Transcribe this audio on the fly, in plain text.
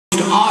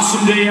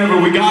awesome day ever.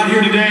 We got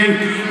here today.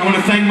 I want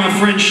to thank my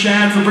friend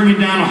Shad for bringing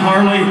down a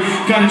Harley.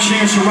 Got a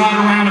chance to ride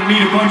around and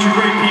meet a bunch of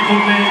great people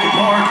today at the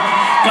park.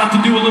 Got to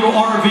do a little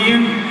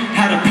RVing,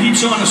 had a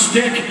pizza on a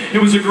stick. It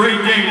was a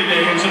great day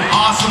today. It was an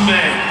awesome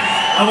day.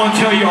 I want to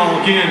tell you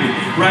all again,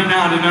 right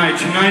now tonight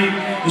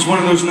is one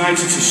of those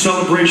nights, it's a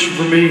celebration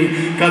for me.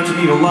 Got to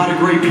meet a lot of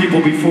great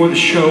people before the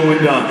show,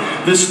 and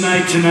this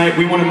night tonight,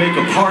 we want to make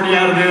a party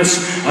out of this.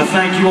 I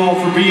thank you all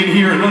for being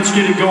here, and let's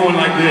get it going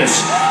like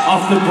this.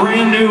 Off the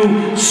brand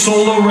new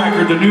solo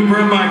record, the new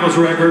Bret Michael's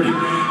record,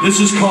 this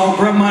is called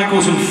Bret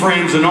Michael's and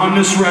Friends, and on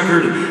this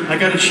record, I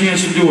got a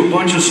chance to do a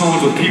bunch of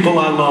songs with people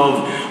I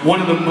love. One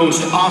of the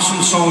most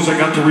awesome songs I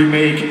got to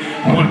remake,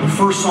 one of the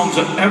first songs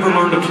I've ever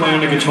learned to play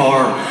on the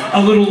guitar,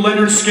 a little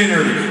Leonard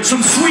Skinner,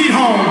 some Sweet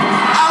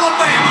Home.